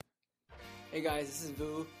Hey guys, this is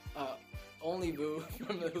Vu, only Vu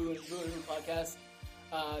from the Who and Who podcast.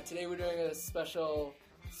 Today we're doing a special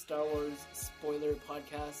Star Wars spoiler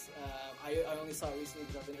podcast. I only saw it recently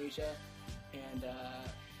because I was in Asia, and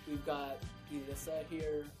we've got Elissa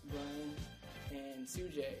here, Brian, and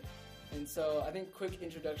Sujay. And so I think quick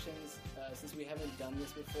introductions, since we haven't done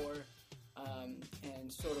this before,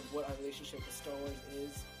 and sort of what our relationship with Star Wars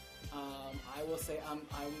is. I will say I'm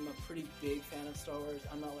a pretty big fan of Star Wars.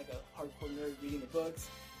 I'm not like a hardcore nerd reading the books,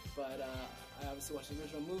 but I obviously watched the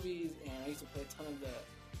original movies, and I used to play a ton of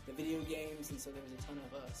the video games, and so there was a ton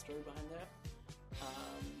of story behind that.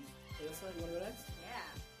 Elissa, you want to go next? Yeah.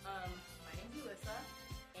 My name's Elissa,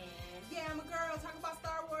 and yeah, I'm a girl talking about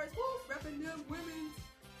Star Wars. Woo, repping them women.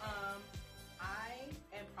 I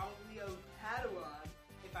am probably a Padawan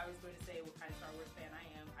if I was going to say what kind of Star Wars fan I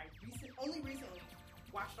am. I only recently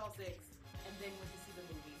watched all 6, and then went to see the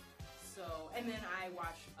movie. So, and then I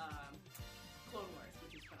watched Clone Wars,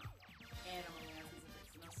 which is phenomenal. And I'm only on season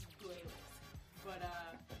 6, so no spoilers. But,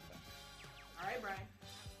 alright, Brian.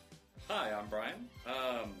 Hi, I'm Brian.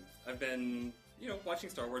 I've been, watching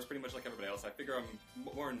Star Wars pretty much like everybody else. I figure I'm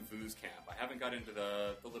more in Vu's camp. I haven't got into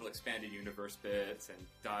the little expanded universe bits and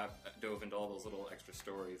dove into all those little extra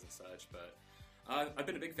stories and such, but I've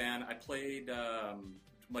been a big fan. I played...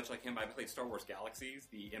 much like him, I played Star Wars Galaxies,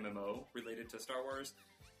 the MMO related to Star Wars.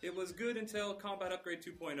 It was good until Combat Upgrade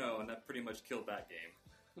 2.0, and that pretty much killed that game.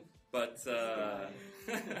 But, Scanning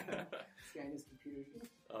his computer.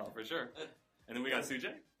 Oh, for sure. And then we got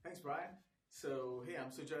Sujay. Thanks, Brian. So, hey,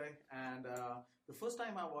 I'm Sujay, and the first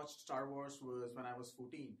time I watched Star Wars was when I was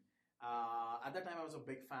 14. At that time, I was a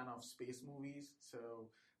big fan of space movies, so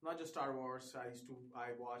not just Star Wars.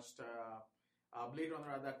 I watched... Blade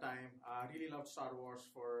Runner at that time. I really loved Star Wars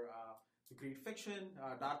for the great fiction,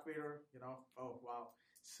 Darth Vader, oh wow.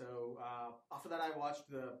 So after that I watched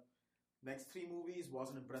the next 3 movies,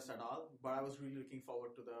 wasn't impressed at all, but I was really looking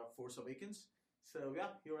forward to the Force Awakens. So yeah,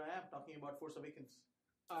 here I am talking about Force Awakens.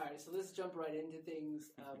 Alright, so let's jump right into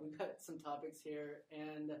things. We've got some topics here,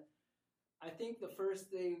 and I think the first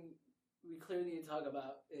thing we clearly need to talk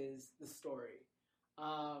about is the story.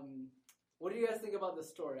 What do you guys think about the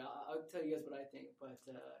story? I'll tell you guys what I think, but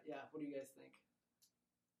yeah, what do you guys think?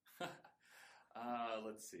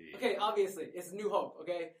 Let's see. Okay, obviously, it's New Hope,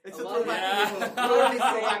 okay? It's a lot of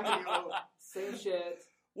New Hope. Same shit.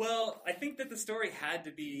 Well, I think that the story had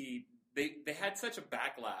to be... They had such a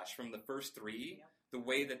backlash from the first 3, Yeah. the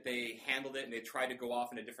way that they handled it, and they tried to go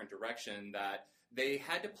off in a different direction, that they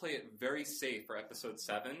had to play it very safe for Episode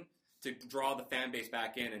 7 to draw the fan base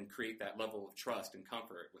back in and create that level of trust and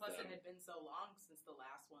comfort with Plus, them. it had been so long since the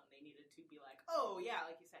last one, they needed to be like, oh, yeah,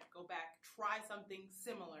 like you said, go back, try something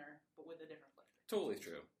similar, but with a different flavor. Totally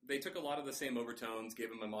true. They took a lot of the same overtones, gave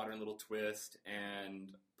them a modern little twist,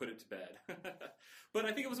 and put it to bed. But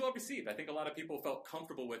I think it was well received. I think a lot of people felt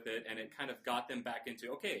comfortable with it, and it kind of got them back into,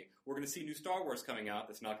 okay, we're going to see new Star Wars coming out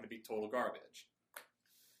that's not going to be total garbage.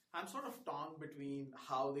 I'm sort of torn between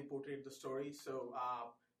how they portrayed the story. So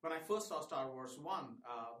when I first saw Star Wars 1,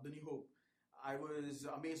 The New Hope, I was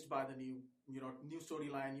amazed by the new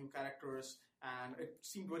storyline, new characters, and it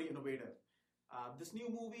seemed very innovative. This new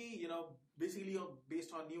movie, basically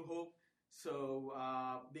based on New Hope, so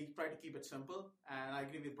they try to keep it simple, and I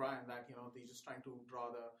agree with Brian that, they're just trying to draw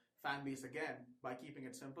the fan base again by keeping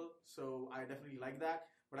it simple, so I definitely like that,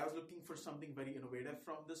 but I was looking for something very innovative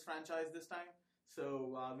from this franchise this time,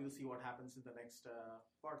 so we'll see what happens in the next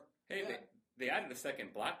part. Hey, Yeah. they added a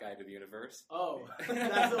second black guy to the universe. Oh.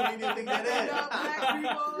 That's the only new thing that is. Black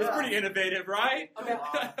people. It's pretty innovative, right? Okay,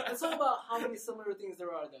 let's talk about how many similar things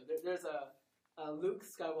there are, though. There's a Luke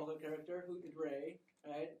Skywalker character, who is Rey,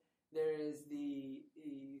 right? There is the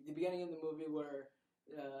beginning of the movie where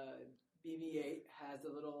BB-8 has the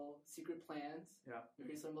little secret plans. Yeah.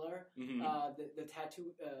 Very similar. Mm-hmm. The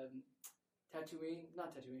Tatooine,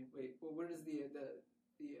 not Tatooine. Wait, what is the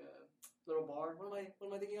little bar? What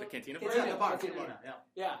am I thinking of? The Cantina Cantina, bar? Yeah, the bar, Cantina. yeah.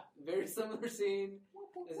 Yeah, very similar scene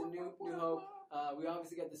as a New Hope. We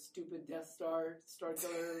obviously got the stupid Death Star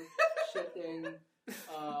Killer shit thing.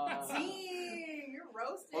 Dang, you're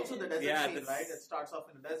roasted. Also the desert Yeah, scene, right? It starts off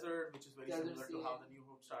in the desert, which is very Desert similar scene. to how the New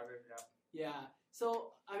Hope started. Yeah. Yeah.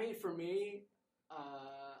 So I mean, for me,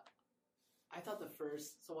 I thought the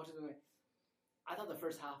first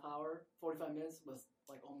half hour, 45 minutes was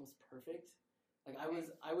like almost perfect. Like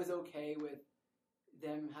I was okay with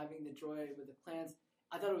them having the droid with the plans.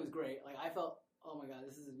 I thought it was great. Like I felt, oh my god,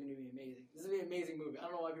 this is going to be amazing. This is going to be an amazing movie. I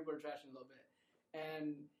don't know why people are trashing it a little bit.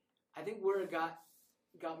 And I think where it got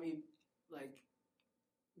me like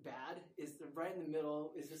bad is right in the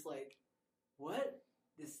middle. Is just like, what?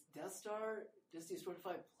 This Death Star just destroyed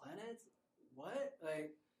 5 planets? what?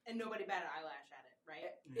 Like, And nobody batted an eyelash at it, right?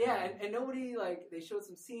 yeah, and nobody, like, they showed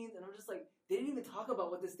some scenes, and I'm just like, they didn't even talk about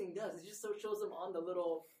what this thing does. It just so shows them on the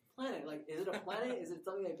little planet. Like, is it a planet? Is it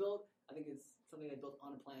something they built? I think it's something they built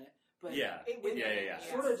on a planet. But Yeah. it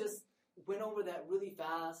sort of just went over that really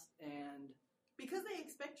fast, and because they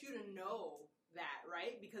expect you to know that,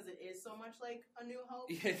 right? Because it is so much like A New Hope.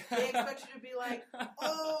 Yeah. They expect you to be like,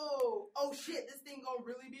 oh shit, this thing gonna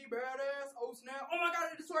really be badass. Oh snap! Oh my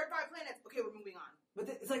god, it destroyed 5 planets. Okay, we're moving on. But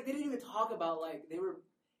it's like they didn't even talk about, like, they were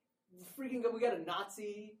freaking we got a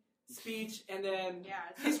Nazi speech and then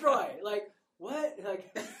destroy. Like, what?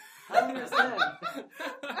 Like, I don't understand.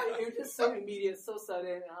 It was just so immediate, so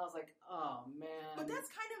sudden, and I was like, oh man. But that's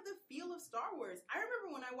kind of the feel of Star Wars. I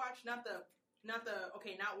remember when I watched not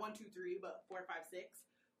 1, 2, 3, but 4, 5, 6.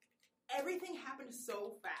 Everything happened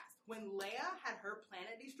so fast. When Leia had her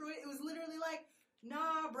planet destroyed, it was literally like,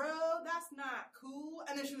 nah, bro, that's not cool.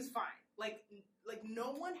 And then she was fine. Like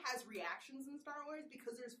no one has reactions in Star Wars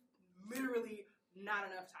because there's literally not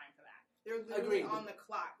enough time for that. They're literally on the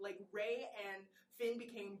clock. Like, Rey and Finn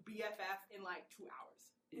became BFF in like 2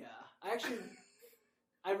 hours. Yeah.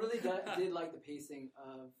 I really did like the pacing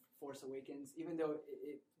of Force Awakens, even though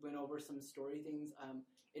it went over some story things.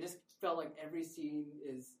 It just felt like every scene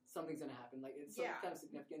is something's going to happen. Like, it's some kind of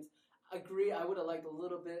significance. Agree, I would have liked a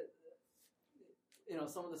little bit,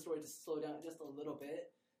 some of the story to slow down just a little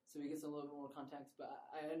bit so we get some little bit more context, but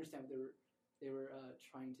I understand what they were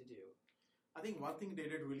trying to do. I think one thing they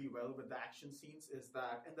did really well with the action scenes is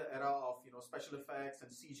that in the era of special effects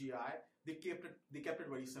and CGI, they kept it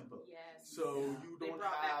very simple. Yes. So you don't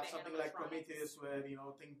have something like Prometheus where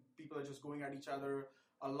people are just going at each other.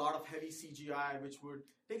 A lot of heavy CGI, which would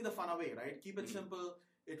take the fun away, right? Keep it simple.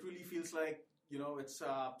 It really feels like it's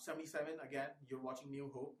 77 again. You're watching New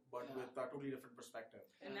Hope, but with a totally different perspective.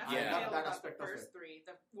 And that's what I hated about the first 3.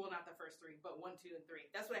 Not the first 3, but 1, 2, and 3.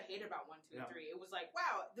 That's what I hated about 1, 2, and 3. It was like,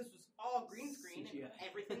 wow, this was all green screen and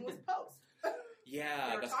everything was post. Yeah,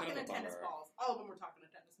 they were that's talking kind of a to tennis bummer. balls. All of them were talking to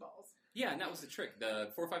tennis balls. Yeah, and that was the trick.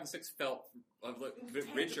 The 4, 5, and 6 felt a bit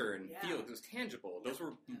richer and feel. It was tangible. Those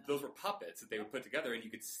were puppets that they would put together, and you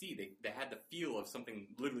could see they had the feel of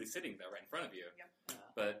something literally sitting there right in front of you. Yeah.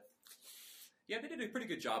 But yeah, they did a pretty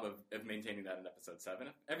good job of maintaining that in Episode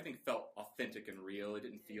 7. Everything felt authentic and real. It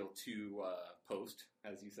didn't feel too post,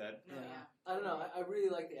 as you said. Yeah. I don't know. I really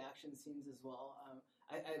like the action scenes as well.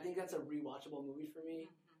 I think that's a rewatchable movie for me.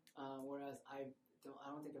 Whereas I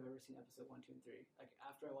don't think I've ever seen Episode 1, 2, and 3. Like,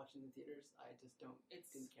 after I watched it in the theaters, I just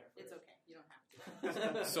didn't care for it. It's okay. You don't have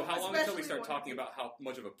to. So how long until we start talking about how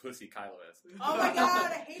much of a pussy Kylo is? Oh my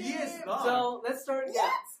god, I hate him! So let's start.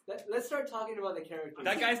 Let's start talking about the characters.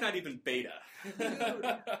 That guy's not even beta.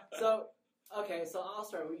 So I'll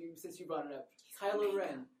start with you since you brought it up. Kylo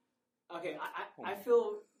Ren. Okay, I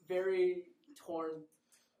feel very torn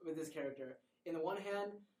with this character. In the one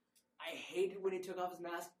hand, I hated when he took off his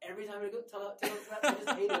mask. Every time he took off his mask, I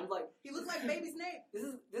just hated him. Like, he looked like Baby Snape. This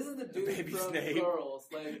is the dude Baby from Snape. Girls.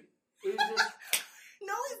 Like, it was just.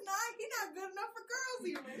 No, he's not. He's not good enough for girls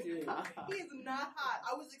even. He is not hot.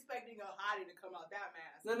 I was expecting a hottie to come out that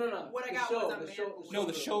mask. No. What I got was a man.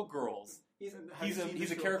 The Showgirls. He's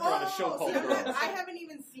a character on a show called Girls. I haven't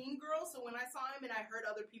even seen Girls, so when I saw him and I heard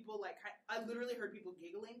other people, I literally heard people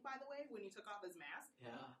giggling, by the way, when he took off his mask. Yeah.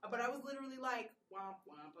 But I was literally like, womp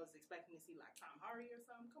womp. I was expecting to see like Tom Hardy or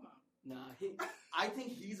something. Come on. Nah, I think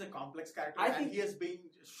he's a complex character, and he has been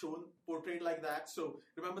portrayed like that. So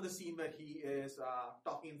remember the scene where he is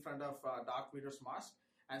talking in front of Darth Vader's mask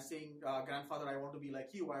and saying, "Grandfather, I want to be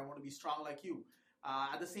like you. I want to be strong like you."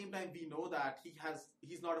 At the same time, we know that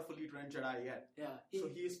he's not a fully trained Jedi yet. Yeah. So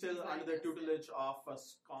he is still under the tutelage of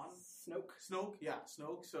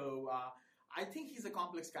Snoke. So I think he's a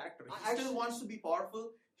complex character. He still wants to be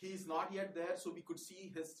powerful. He's not yet there, so we could see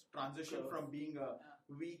his transition from being a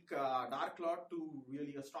weak Dark Lord to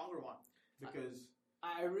really a stronger one. Because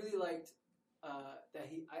I really liked that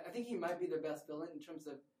I think he might be the best villain in terms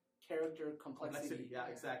of character complexity. Yeah,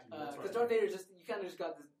 exactly. Because Darth Vader you kind of just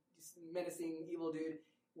got this menacing evil dude,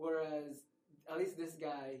 whereas at least this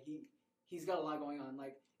guy he's got a lot going on.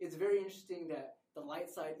 Like, it's very interesting that the light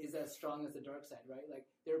side is as strong as the dark side, right? Like,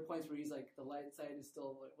 there are points where he's like, the light side is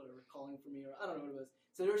still whatever calling for me, or I don't know what it was.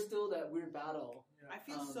 So there's still that weird battle. I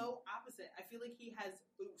feel so opposite. I feel like he has,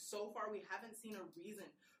 so far we haven't seen a reason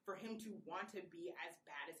for him to want to be as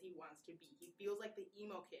bad as he wants to be. He feels like the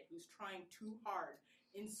emo kid who's trying too hard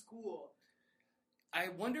in school. I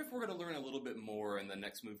wonder if we're going to learn a little bit more in the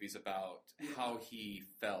next movies about how he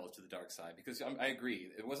fell to the dark side. Because I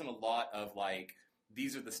agree, it wasn't a lot of like,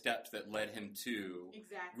 these are the steps that led him to.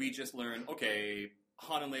 Exactly. We just learned, okay,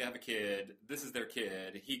 Han and Leia have a kid. This is their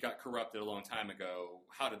kid. He got corrupted a long time ago.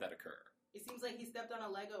 How did that occur? It seems like he stepped on a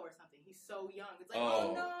Lego or something. He's so young. It's like,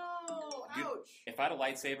 Oh. oh no! Ouch! If I had a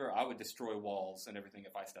lightsaber, I would destroy walls and everything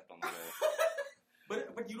if I stepped on the wall.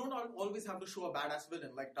 But you don't always have to show a badass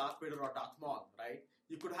villain like Darth Vader or Darth Maul, right?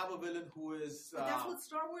 You could have a villain who is. But that's what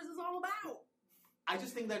Star Wars is all about. I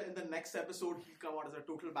just think that in the next episode he'll come out as a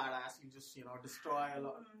total badass. He'll just destroy a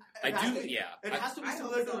lot. I do, yeah. It has to be I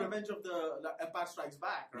similar hope to so. Revenge of the Empire Strikes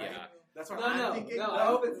Back, right? Yeah. That's what No, I'm thinking. no, I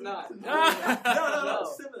hope it's not.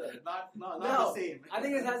 No, similar, not No. the same. I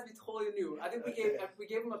think it has to be totally new. I think we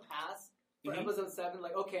gave him a pass for episode 7.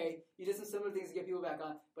 Like, okay, you did some similar things to get people back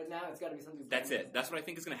on, but now it's got to be something. That's it. That's what I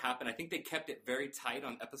think is going to happen. I think they kept it very tight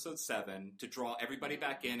on episode 7 to draw everybody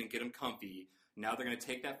back in and get them comfy. Now they're going to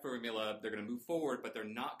take that formula, they're going to move forward, but they're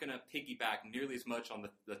not going to piggyback nearly as much on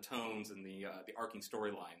the tones and the arcing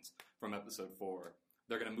storylines from episode 4.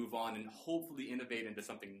 They're going to move on and hopefully innovate into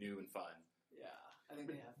something new and fun. Yeah, I think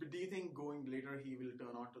they have. But do you think going later he will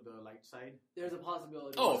turn on to the light side? There's a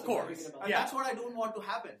possibility. Oh, of So we're course. thinking about And Yeah. that's what I don't want to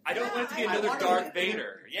happen. I don't want it to be I another want it Darth to-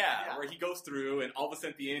 Vader. Yeah, Yeah. where he goes through and all of a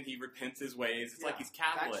sudden at the end he repents his ways. It's like Yeah, he's that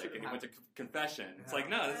Catholic shouldn't and he went to happen. confession. It's Yeah. like,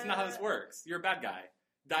 no, that's not how this works. You're a bad guy.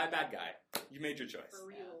 Die a bad guy. You made your choice. For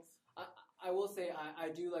reals. I will say I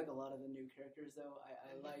do like a lot of the new characters though.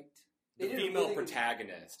 I liked The they did a female really good-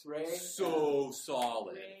 protagonist. Ray. So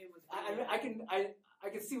solid. Ray was I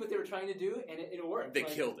can see what they were trying to do, and it worked. They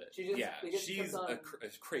Like, killed it. She just, Yeah, they just she's kept on- a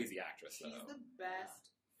crazy actress, She's though. the best,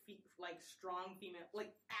 strong female,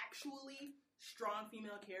 actually strong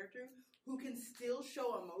female character who can still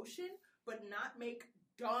show emotion, but not make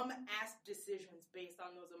dumb-ass decisions based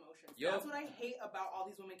on those emotions. Yup. That's what I hate about all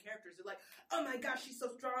these women characters. They're like, oh my gosh, she's so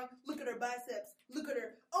strong. Look at her biceps. Look at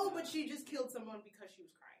her. Oh, but she just killed someone because she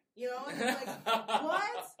was crying. You know? And it's like,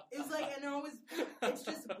 what? It was like, and it's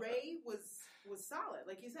just Ray was solid.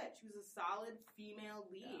 Like you said, she was a solid female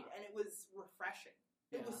lead, and it was refreshing.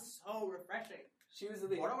 It was so refreshing. She was the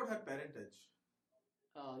lead. What about her parentage?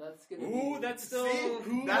 Oh, that's gonna Ooh, be. that's still... See?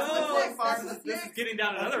 Who That's the knows? next part. That's This is next. getting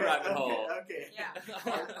down another rabbit hole. Okay. Yeah.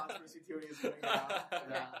 All conspiracy theories going around.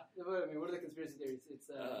 Yeah. What, I mean, what are the conspiracy theories? It's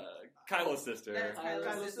Kylo's sister. That's Kylo's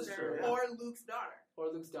Kylo's sister, sister. yeah. Or Luke's daughter.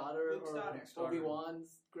 or Luke's daughter, Luke's or daughter.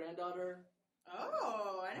 Obi-Wan's granddaughter.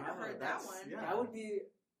 Oh, I never heard that that's- one. yeah. That would be.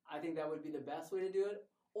 I think that would be the best way to do it,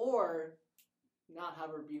 or not have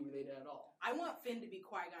her be related at all. I want Finn to be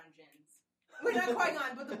Qui-Gon Jinn's. Wait, not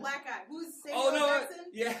Qui-Gon, but the black guy. Who's Samuel Oh, no. Jackson?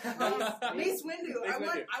 Yeah. Mace Windu. Mace I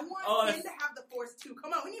want Windu. I want Oh, Finn that's- to have the Force too.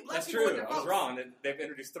 Come on, we need black That's people true. in the I was Force. wrong. They've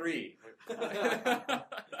introduced 3.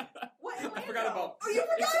 What? I forgot about... Oh, you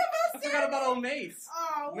forgot about I forgot about old Mace.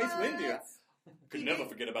 Oh, Mace what? Windu. Could He never did-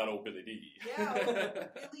 forget about old Billy D. Yeah,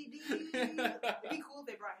 Billy D. It'd be cool if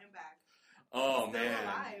they brought him back. Oh, Still man.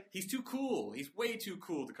 alive. He's too cool. He's way too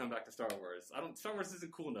cool to come back to Star Wars. Star Wars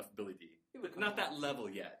isn't cool enough for Billy D. Not that level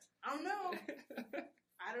yet. I don't know.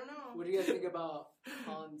 I don't know. What do you guys think about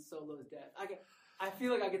Han Solo's death? I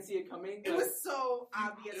feel like I could see it coming. It but- was so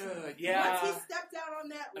obvious. Yeah. Once he stepped out on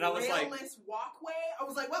that And I was like- railless walkway, I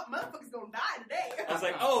was like, well, motherfucker's gonna die today. I was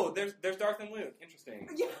like, oh, there's Darth and Luke. Interesting.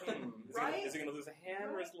 Yeah, Is right? he gonna lose a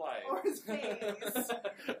hand or his life? Or his face.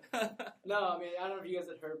 No, I mean, I don't know if you guys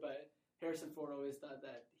had heard, but Harrison Ford always thought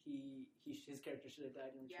that his character should have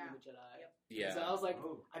died in Return of the Jedi. Yep. Yeah. So I was like,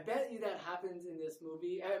 Oh. I bet you that happens in this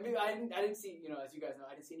movie. I mean, I didn't see, as you guys know,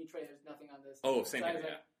 I didn't see any trailers, nothing on this. Oh, same So I here. was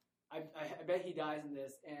Yeah. like, I bet he dies in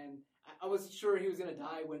this, and I was sure he was gonna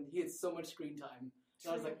die when he had so much screen time.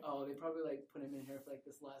 So I was like, oh, they probably put him in here for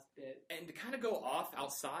this last bit. And to kind of go off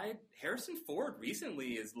outside, Harrison Ford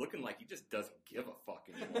recently is looking like he just doesn't give a fuck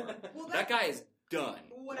anymore. Well, That guy is done.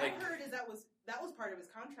 What I heard is that was part of his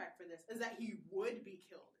contract for this, is that he would be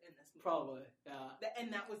killed in this movie. Probably, yeah,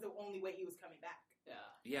 And that was the only way he was coming back. yeah.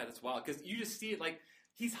 Yeah, that's wild because you just see it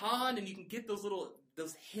he's Han, and you can get those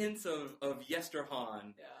hints of Yester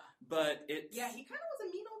Han, Yeah. but it's Yeah, he kind of was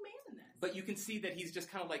a mean old man in this. But you can see that he's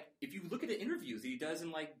just kind of if you look at the interviews he does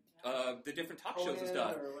in the different talk shows and Conan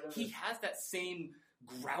stuff, or whatever. he has that same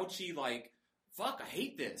grouchy fuck, I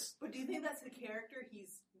hate this. But do you think that's the character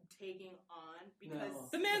he's taking on? Because No.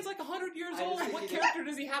 The man's 100 years I old. just What think he- character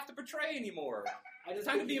does he have to portray anymore? I just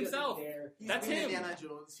Time think to be he doesn't himself. care. He's That's been him. Indiana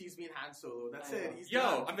Jones. He's been Han Solo. That's I know. it. He's Yo,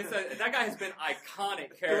 done. I mean, that guy has been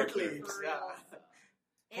iconic Totally. character. For Yeah. real.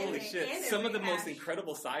 Holy they- shit! and they Some of the most rehash-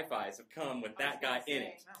 incredible sci-fis have come with that I guy was gonna in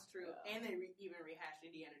say, it. That's true. Yeah. And they even rehashed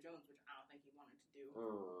Indiana Jones, which I don't think he wanted to do.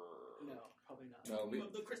 No, probably not. No, Tomb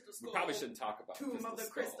of the Crystal we Skull. probably shouldn't talk about Tomb of the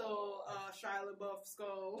Skull. Crystal, Shia LaBeouf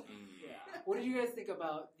skull. Yeah. What did you guys think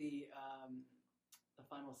about the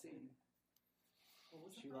final scene?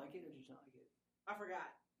 Did you like it or did you not like it? I forgot.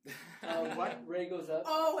 What? Ray goes up.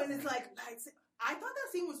 Oh, and it's like, I thought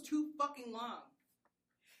that scene was too fucking long.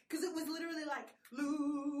 Because it was literally like,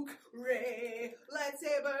 Luke, Ray,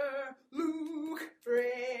 lightsaber, Luke,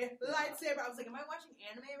 Ray, lightsaber. I was like, am I watching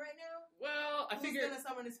anime right now? Well, I Who's figure gonna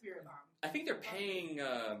summon a spirit bomb? I think they're paying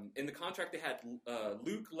in the contract. They had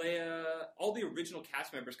Luke, Leia, all the original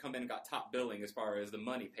cast members come in and got top billing as far as the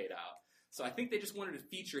money paid out. So I think they just wanted to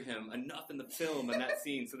feature him enough in the film in that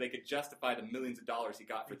scene so they could justify the millions of dollars he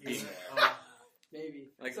got for being there. Maybe.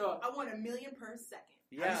 Like, So I want $1 million per second.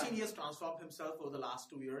 yeah. Have you seen he has transformed himself over the last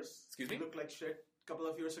 2 years? Excuse me? He looked like shit a couple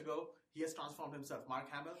of years ago. He has transformed himself. Mark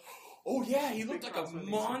Hamill. Oh yeah, he looked Big like a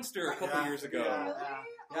transformation. monster a couple years ago. Yeah.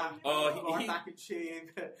 Yeah. Oh, All he- back in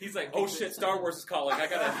shape. He's like, oh shit, Star Wars is calling. I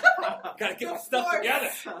gotta get my stuff Force. together.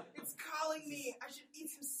 It's calling me. I should eat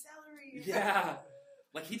some celery. Yeah.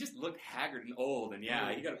 Like, he just looked haggard and old, and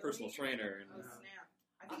yeah, he got a personal trainer. Oh, And, snap.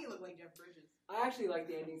 I think he looked like Jeff Bridges. I actually like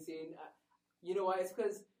the ending scene. You know why? It's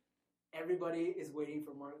because everybody is waiting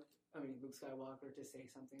for Luke Skywalker to say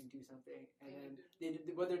something, do something, and then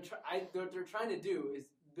what they're trying to do is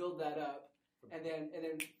build that up, and then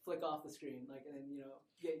flick off the screen, and then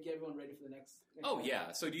get everyone ready for the next oh part.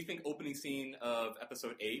 yeah, so do you think opening scene of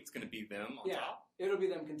Episode 8 is going to be them on Yeah. top? It'll be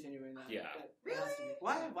them continuing that. Yeah. That has to be.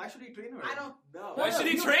 Why should he train her? I don't- know. Why No, should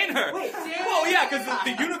he no. train her? Wait, Well, yeah, because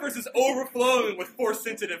the universe is overflowing with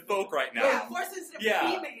Force-sensitive folk right now. Yeah, force sensitive Yeah.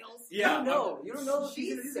 females. You Yeah. don't know. You don't know if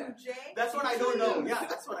he's She's gonna do that. Jay. That's what I don't know. Yeah,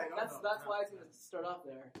 that's what I don't That's know. why it's gonna start off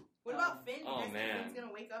there. What about Finn? Oh, You guys think man. Finn's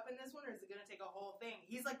gonna wake up in this one, or is it gonna take a whole thing?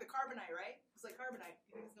 He's like the Carbonite, right? He's like Carbonite.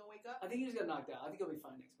 You think he's gonna wake up? I think he just got knocked out. I think he'll be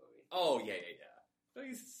fine next movie. Oh yeah. So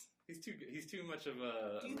he's too much of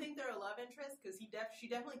a. Do you think they're a love interest? Because she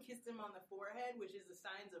definitely kissed him on the forehead, which is the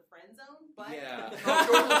signs of friend zone. But Yeah.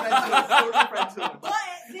 Total friend zone. but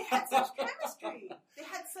they had such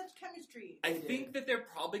chemistry. I think that they're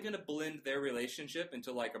probably going to blend their relationship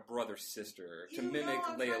into like a brother-sister to mimic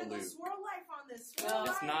I'm Leia trying to go Luke. swirl life on this. No, Swirl It's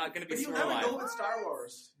life. not going to be But you swirl never life. know with Star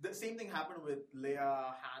Wars. The same thing happened with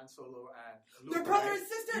Leia, Han Solo, and Luke. They're brother right? and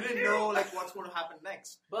sister. You didn't know what's going to happen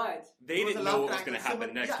next. But They It was didn't a love know what was going to triangle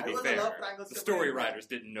happen next, to similar- be it was a fair. love triangle The similar- story writers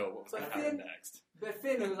didn't know what was going to happen next.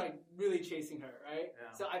 Finn was like really chasing her, right?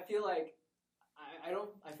 Yeah. So I feel like I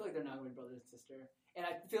feel like they're not going to be brother and sister, and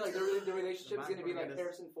I feel like the relationship is going to be like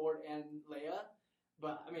Harrison Ford and Leia.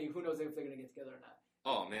 But I mean, who knows if they're going to get together or not?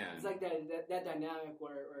 Oh man. It's like that dynamic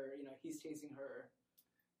where he's chasing her.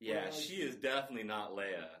 Yeah, Whereas- she is definitely not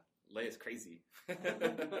Leia. Leia's crazy.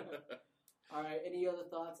 All right. Any other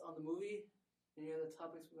thoughts on the movie? Any other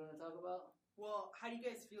topics we're going to talk about? Well, how do you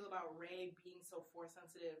guys feel about Rey being so force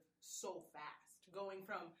sensitive so fast? Going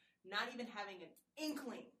from not even having an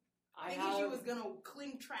inkling. Thinking she was gonna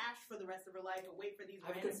cling trash for the rest of her life and wait for these I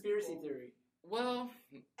have a random conspiracy people. theory. Well,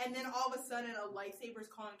 And then all of a sudden, a lightsaber's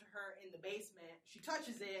calling to her in the basement. She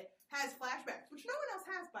touches it, has flashbacks, which no one else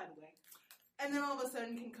has, by the way. And then all of a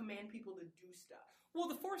sudden, can command people to do stuff. well,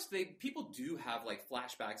 the Force, people do have like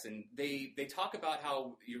flashbacks, and they talk about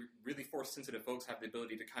how you really Force-sensitive folks have the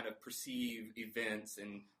ability to kind of perceive events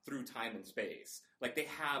and through time and space. Like they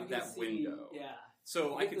have You can that see- window. Yeah. So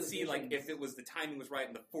You I get could those see like visions. if it was the timing was right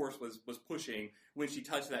and the Force was pushing when she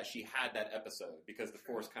touched that, she had that episode because the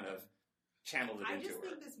Force kind of channeled it I into just her.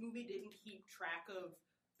 think this movie didn't keep track of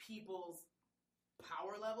people's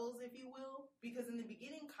power levels, if you will, because in the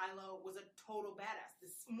beginning, Kylo was a total badass.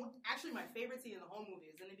 Actually, my favorite scene in the whole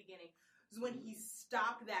movie is in the beginning. Is when he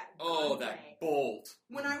stopped that. Oh, gun that ray. bolt!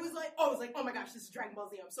 When I was like, oh my gosh, this is Dragon Ball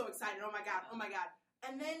Z. I'm so excited. Oh my god.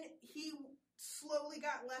 And then he slowly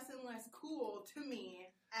got less and less cool to me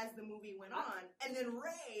as the movie went on. And then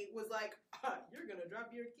Rey was like, you're gonna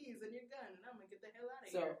drop your keys and your gun, and I'm gonna get the hell out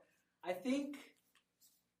of So here. I think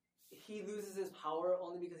he loses his power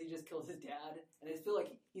only because he just killed his dad, and I just feel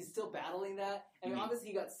like he's still battling that. I mean, Mhm. obviously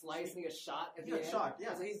he got sliced and he got shot at He the got end. shot,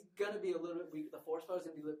 yeah. So he's gonna be a little bit weak. The force power is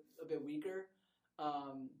gonna be a bit weaker.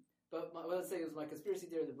 But what I'd say is my conspiracy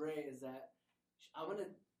theory of the Bray is that I want to.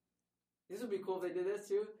 This would be cool if they did this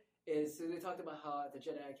too. Is so they talked about how at the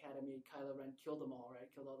Jedi Academy, Kylo Ren killed them all, right?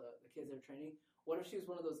 Killed all the kids they were training. What if she was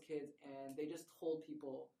one of those kids and they just told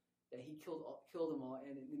people that he killed them all,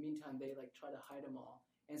 and in the meantime they like try to hide them all,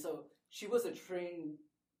 and so she was a trained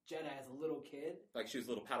Jedi as a little kid, Like she was a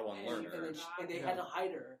little Padawan and, learner. and they had to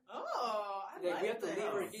hide her. Oh, I Like, like we have to that.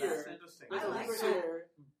 leave her That's here. interesting. We have I to like leave her that. here.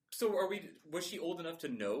 So was she old enough to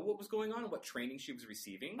know what was going on and what training she was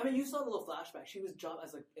receiving? I mean, you saw the little flashback. She was dropped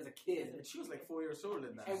as a kid. And she was like 4 years old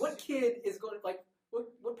in that. And what kid is going to, like,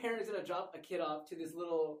 what parent is going to drop a kid off to this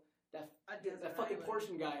little that fucking island.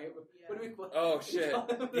 portion guy. Yeah. What do we call? Oh shit!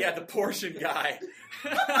 Yeah, the portion guy.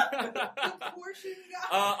 The portion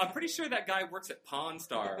guy. I'm pretty sure that guy works at Pawn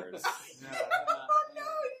Stars. Oh no,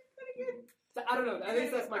 he's gonna get. So, I don't know. I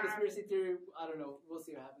think that's my conspiracy theory. I don't know. We'll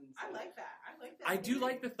see what happens. I like that. I do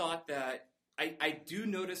like the thought that I do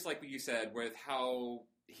notice, like what you said, with how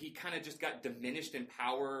he kind of just got diminished in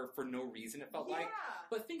power for no reason. It felt like.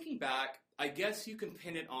 But thinking back, I guess you can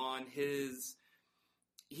pin it on his.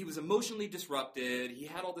 He was emotionally disrupted. He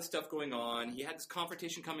had all this stuff going on. He had this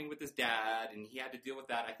confrontation coming with his dad, and he had to deal with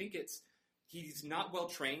that. I think he's not well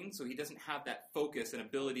trained, so he doesn't have that focus and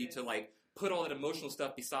ability to like put all that emotional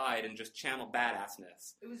stuff beside and just channel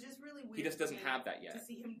badassness. It was just really weird. He just doesn't have that yet. To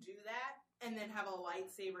see him do that and then have a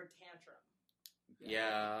lightsaber tantrum.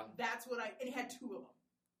 Yeah. That's what and he had two of them.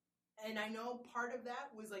 And I know part of that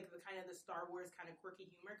was like the kind of the Star Wars kind of quirky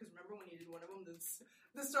humor, because remember when he did one of them,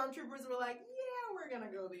 the Stormtroopers were like, yeah, we're going to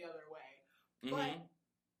go the other way. Mm-hmm. But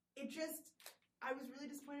it just, I was really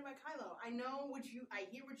disappointed by Kylo. I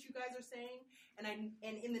hear what you guys are saying, and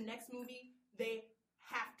in the next movie, they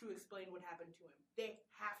have to explain what happened to him. They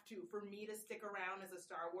have to. For me to stick around as a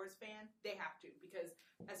Star Wars fan, they have to, because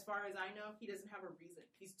as far as I know, he doesn't have a reason.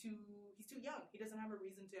 He's too young. He doesn't have a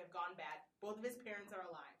reason to have gone bad. Both of his parents are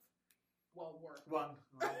alive. Well, were. One.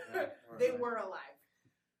 They were alive.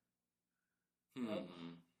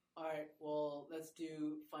 All right. Well, let's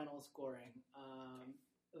do final scoring.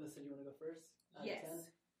 Alyssa, do you want to go first? Yes.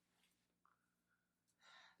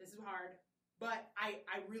 This is hard, but I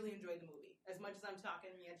really enjoyed the movie. As much as I'm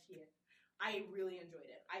talking shit, I really enjoyed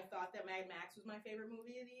it. I thought that Mad Max was my favorite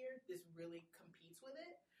movie of the year. This really competes with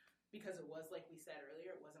it because it was, like we said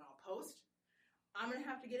earlier, it wasn't all post. I'm gonna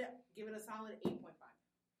have to give it a solid 8.5.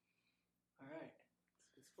 All right.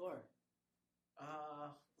 Good score.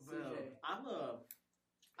 Well,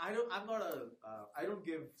 I don't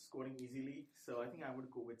give scoring easily, so I think I would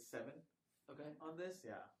go with 7 Okay. on this.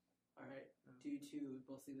 Yeah. All right. Due to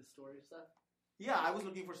mostly the story stuff? Yeah, I was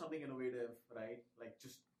looking for something innovative, right? Like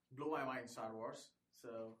just blow my mind, Star Wars.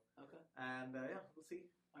 So. Okay. And yeah, we'll see.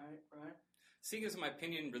 All right, Ryan. Seeing as my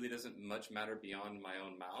opinion really doesn't much matter beyond my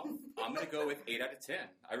own mouth, I'm going to go with 8 out of 10.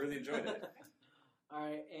 I really enjoyed it. All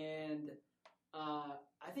right, and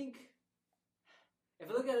I think if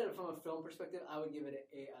I look at it from a film perspective, I would give it an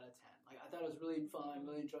 8 out of 10. Like, I thought it was really fun,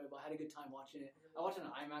 really enjoyable. I had a good time watching it. I watched it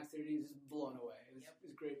on IMAX 3D, just blown away. It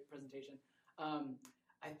was a great presentation.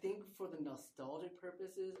 I think for the nostalgic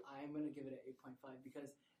purposes, I'm going to give it an 8.5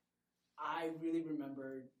 because I really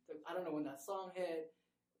remembered, I don't know, when that song hit,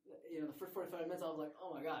 the first 45 minutes, I was like,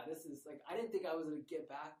 oh my God, this is like, I didn't think I was going to get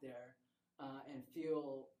back there and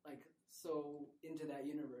feel like so into that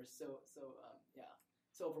universe. So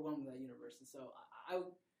overwhelmed with that universe. And so I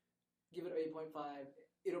would give it an 8.5.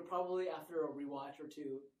 It'll probably, after a rewatch or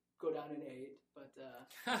two, go down an 8. But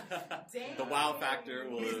the wow factor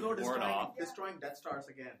will worn off. Destroying Death Stars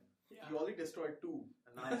again. Yeah. You already destroyed 2,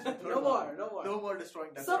 and now it's the third no one. more. No more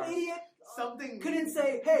destroying Death Some Stars. idiot Something couldn't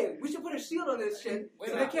say, hey, we should put a shield on this shit Wait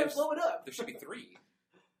so a they minute, can't blow it up. There should be 3.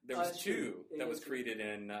 There was 2 that was created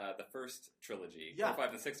in the first trilogy. Yeah. 4,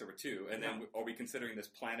 5, and 6, there were 2. And then are we considering this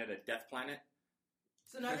planet a death planet?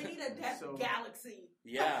 So now they need a death galaxy.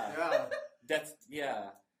 Yeah. Yeah. Yeah.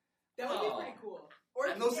 That would be pretty cool. Or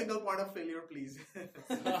And no single point of failure, please. It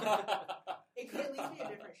could at least be a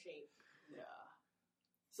different shape. Yeah.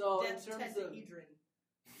 So Death in terms of tetrahedron.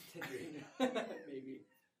 maybe.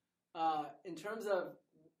 In terms of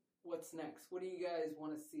what's next, what do you guys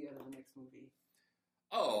want to see out of the next movie?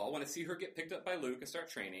 Oh, I want to see her get picked up by Luke and start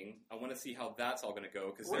training. I want to see how that's all going to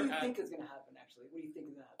go. What do you think is going to happen, actually? What do you think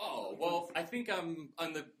is going to happen? Oh, well, I think I'm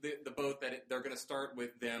on the boat that they're going to start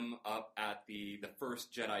with them up at the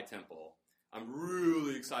first Jedi Temple. I'm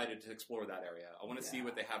really excited to explore that area. I want to see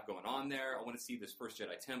what they have going on there. I want to see this first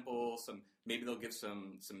Jedi Temple. Maybe they'll give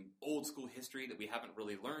some old school history that we haven't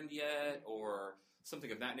really learned yet, or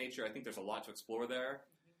something of that nature. I think there's a lot to explore there.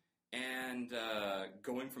 And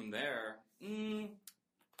going from there,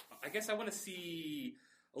 I guess I want to see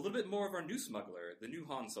a little bit more of our new smuggler, the new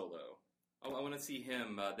Han Solo. I want to see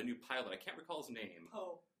him, the new pilot. I can't recall his name.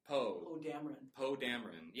 Poe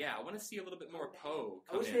Dameron. Yeah, I want to see a little bit more Poe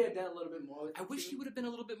I wish they had done a little bit more. I wish he would have been a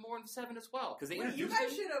little bit more in the 7 as well. Because you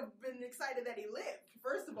guys should have been excited that he lived.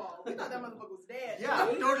 First of all, we thought that motherfucker was dead. Yeah,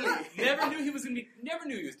 totally. Never knew he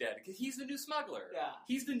was dead. Because he's the new smuggler. Yeah.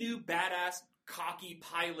 He's the new badass, cocky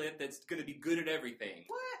pilot that's going to be good at everything.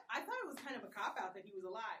 What? I thought it was kind of a cop-out that he was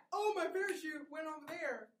alive. Oh, my parachute went over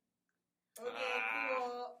there. Okay,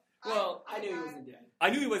 cool. Well, I knew he wasn't dead. I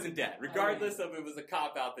knew he wasn't dead. Regardless of it was a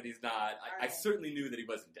cop-out that he's not, I certainly knew that he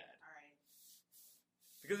wasn't dead. All right.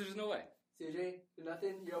 Because there's no way. CJ,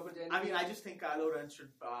 nothing? You're open to anything? I mean, I just think Kylo Ren should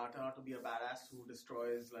turn out to be a badass who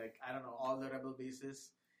destroys, like, I don't know, all the rebel bases,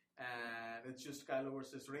 and it's just Kylo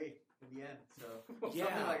versus Rey in the end. So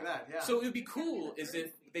something like that. Yeah. So it would be cool is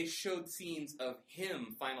if they showed scenes of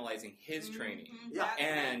him finalizing his training. Yeah.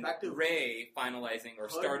 And Rey finalizing or Her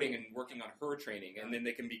starting training. and working on her training, and then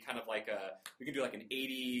they can be kind of like we can do like an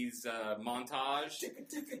 80s montage,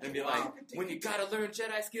 and be like, when you gotta learn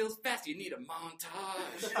Jedi skills fast, you need a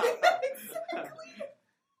montage.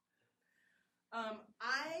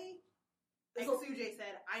 Like Sujay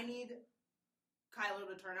said, I need Kylo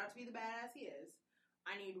to turn out to be the badass he is.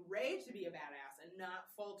 I need Rey to be a badass and not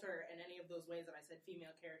falter in any of those ways that I said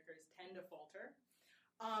female characters tend to falter.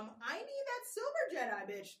 I need that silver Jedi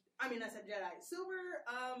bitch. I mean, I said Jedi. Silver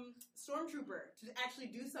stormtrooper to actually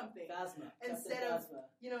do something. Phasma. Instead of,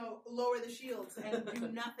 lower the shields and do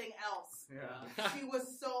nothing else. Yeah. She was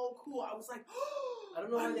so cool. I was like, I don't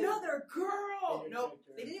know why another girl! Nope.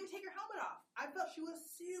 character. They didn't even take her helmet off. I felt she was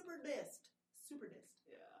super dissed. Super dissed.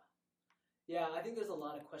 Yeah, I think there's a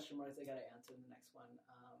lot of question marks I gotta answer in the next one.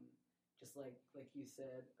 Just like you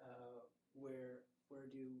said, where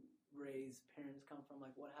do Rey's parents come from?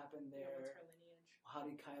 Like, what happened there? Yeah, what's her lineage? How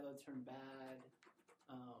did Kylo turn bad?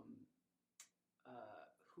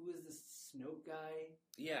 Who is this Snoke guy?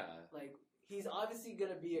 Yeah. Like, he's obviously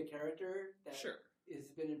gonna be a character that Sure. has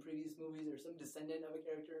been in previous movies or some descendant of a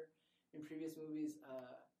character in previous movies.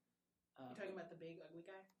 You talking about the big ugly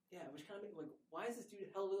guy? Yeah, which kind of made, like, why is this dude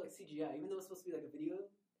hell look like CGI? Even though it's supposed to be like a video,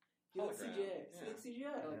 he looks Hologram, CGI. yeah. He looks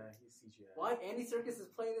CGI. Like, Yeah, he's CGI. why Andy Serkis is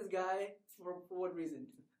playing this guy for what reason?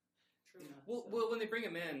 True. Well, when they bring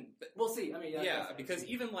him in, We'll see. I mean, yeah, because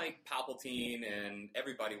even like Palpatine and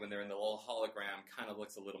everybody, when they're in the little hologram, kind of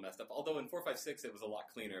looks a little messed up. Although in 456 it was a lot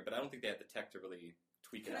cleaner, but I don't think they had the tech to really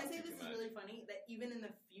tweak it Can I out say too this is much. really funny? That even in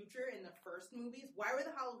the future, in the first movies, why were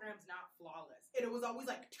the holograms not flawless? And it was always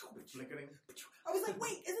like... Flickering. I was like,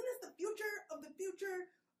 wait, isn't this the future of the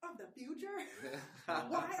future of the future?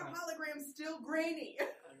 Why are holograms still grainy? I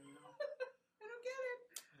don't know. I don't get it.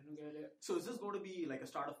 I don't get it. So is this going to be like a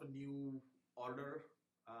start of a new order?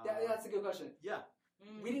 That's a good question. Yeah.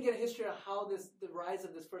 We didn't get a history of how the rise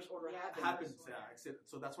of this first order happened. Yeah.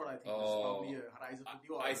 So that's what I think is probably a rise of a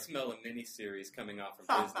new order. I smell a mini-series coming out from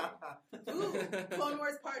Disney. Ooh, Clone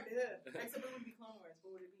Wars Part 2. Except it would be Clone Wars.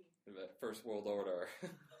 What would it be? The First World Order.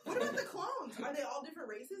 What about the clones? Are they all different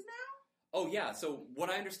races now? Oh, yeah. So what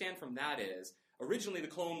I understand from that is, originally the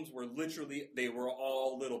clones were they were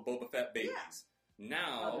all little Boba Fett babies.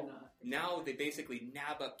 No, Now they basically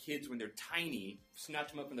nab up kids when they're tiny,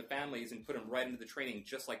 snatch them up from their families, and put them right into the training,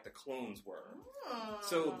 just like the clones were. Oh.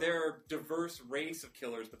 So they're a diverse race of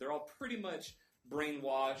killers, but they're all pretty much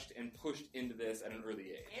brainwashed and pushed into this at an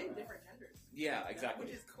early age. And different genders. Yeah, exactly.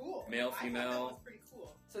 Which is cool. Male, I thought female. that was pretty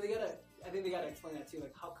cool. So I think they gotta explain that too.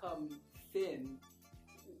 Like, how come Finn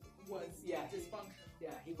Was dysfunctional. Yeah,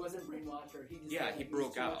 he wasn't brainwashed, or he just he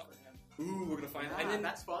broke out. Ooh, we're gonna find out. Yeah, And then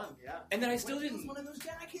that's fun. Yeah. And then I still He was didn't. one of those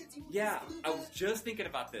Jedi kids. He was Yeah, stupid. I was just thinking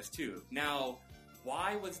about this too. Now,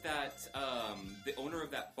 why was that the owner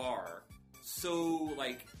of that bar so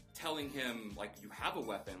like telling him like, you have a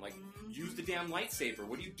weapon, like use the damn lightsaber?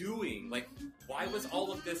 What are you doing? Like, why was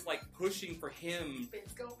all of this like pushing for him?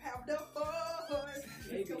 Finn's gonna have the force.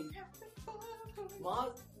 Maybe. Finn's gonna have the force.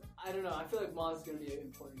 Maz, I don't know. I feel like Maz is gonna be an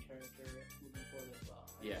important character moving forward as well.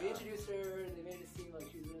 Like, Yeah. They introduced her. They made it seem like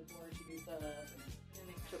she was really important. She did stuff,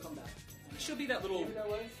 and she'll come back. She'll be that little. You know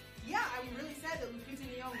what that was? Yeah, I'm really sad that Lupita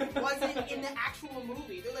Nyong'o wasn't in the actual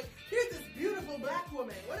movie. They're like, here's this beautiful black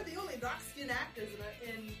woman, one of the only dark-skinned actors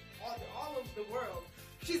in all of the world.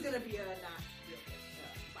 She's gonna be a not real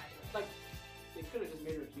bitch. By the way. Like, they could have just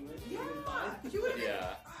made her human. Yeah, Fine. she would have.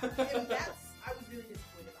 Yeah. And I was really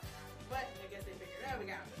disappointed by that. But I guess they figured out we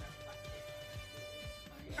got it.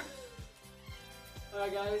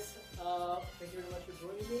 Alright, guys. Thank you very much for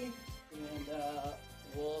joining me, and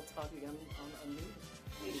we'll talk again on a new.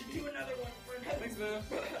 We should do another one for another. Thanks, man.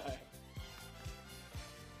 Alright.